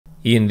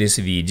In this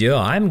video,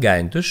 I'm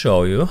going to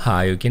show you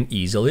how you can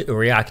easily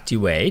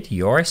reactivate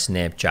your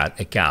Snapchat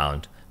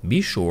account. Be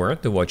sure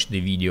to watch the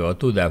video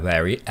to the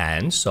very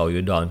end so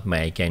you don't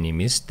make any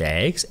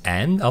mistakes,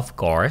 and of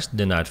course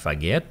do not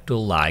forget to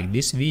like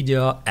this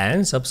video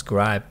and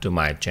subscribe to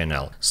my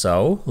channel.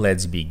 So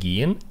let's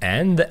begin,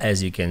 and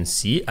as you can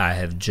see, I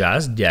have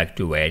just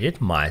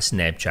deactivated my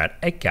Snapchat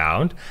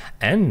account,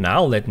 and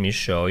now let me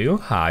show you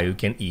how you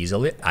can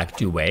easily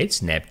activate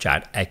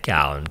Snapchat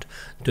account.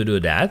 To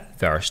do that,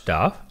 first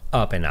off,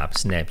 open up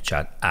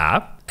Snapchat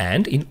app,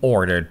 and in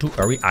order to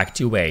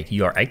reactivate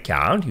your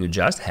account, you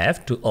just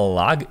have to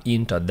log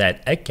into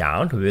that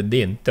account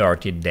within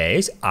 30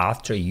 days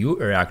after you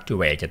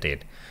reactivated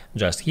it.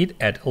 Just hit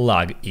at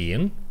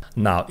login.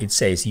 Now it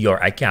says your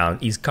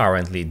account is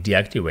currently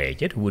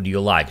deactivated. Would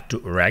you like to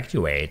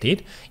reactivate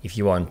it? If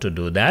you want to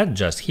do that,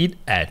 just hit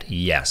at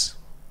yes.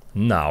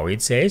 Now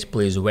it says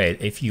please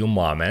wait a few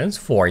moments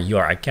for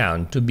your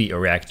account to be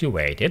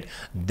reactivated,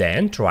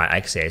 then try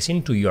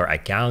accessing to your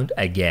account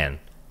again.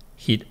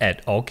 Hit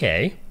at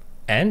OK,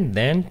 and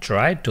then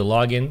try to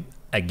log in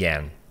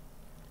again.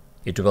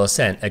 It will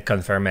send a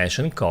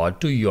confirmation code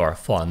to your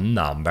phone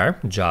number.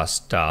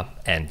 Just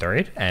enter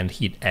it and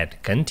hit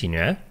at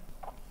continue.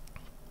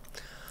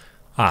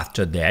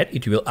 After that,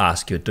 it will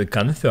ask you to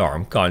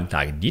confirm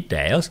contact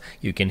details.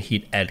 You can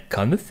hit at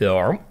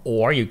confirm,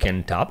 or you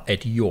can tap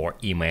at your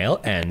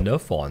email and the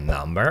phone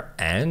number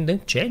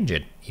and change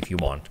it if you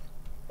want.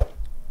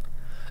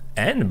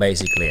 And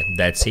basically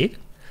that's it.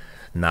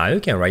 Now you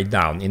can write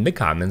down in the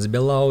comments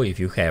below if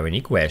you have any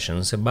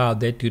questions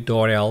about the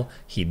tutorial.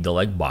 Hit the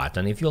like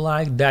button if you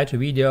liked that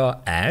video,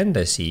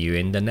 and see you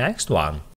in the next one.